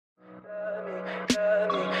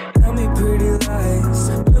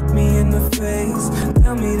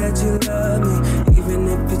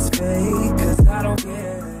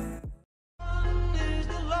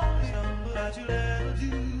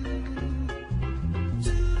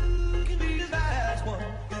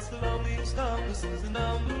This is the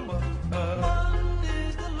number one. One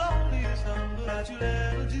is the loneliest number that you'll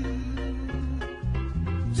ever do.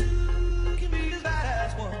 Two can be as bad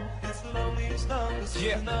as one. It's the loneliest number. This is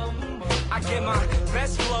the number one. I get my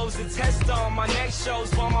best flows to test on my next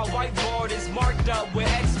shows while my whiteboard is marked up with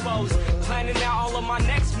expos. Planning out all of my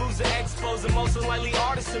next moves and expos, and most unlikely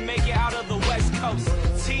artists to make it out of the West Coast.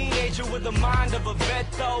 Teenager with the mind of a vet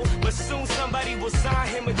though, but soon somebody will sign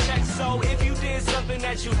him a check. So if you did something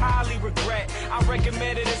that you highly regret, I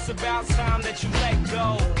recommend it. It's about time that you let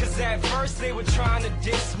go. Cause at first they were trying to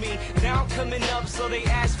diss me, now I'm coming up so they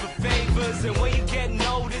ask for favors. And when you get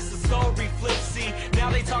noticed, the story flips. See, now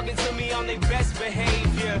they talking to me on their best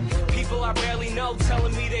behavior. People I barely know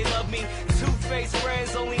telling me they love me. Two-faced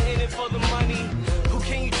friends only in it for the money. Who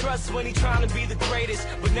can you trust when he trying to be the greatest?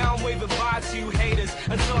 But now I'm waving bye to you haters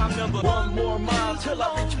until I'm number one more mile till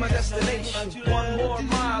I reach my destination. One more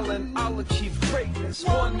mile and I'll achieve greatness.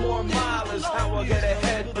 One more mile is how I get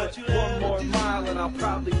ahead. But one more mile and I'll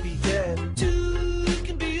probably be dead. Two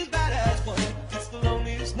can be as bad as one. It's the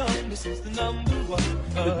loneliest number since the number one.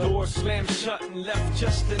 The door slammed shut and left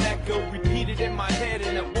just an echo, repeated in my head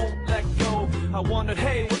and it won't let go. I wondered,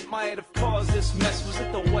 hey, what might have caused this mess? Was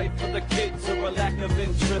it the wife or the kids or a lack of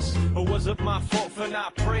interest? Or was it my fault for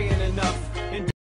not praying enough?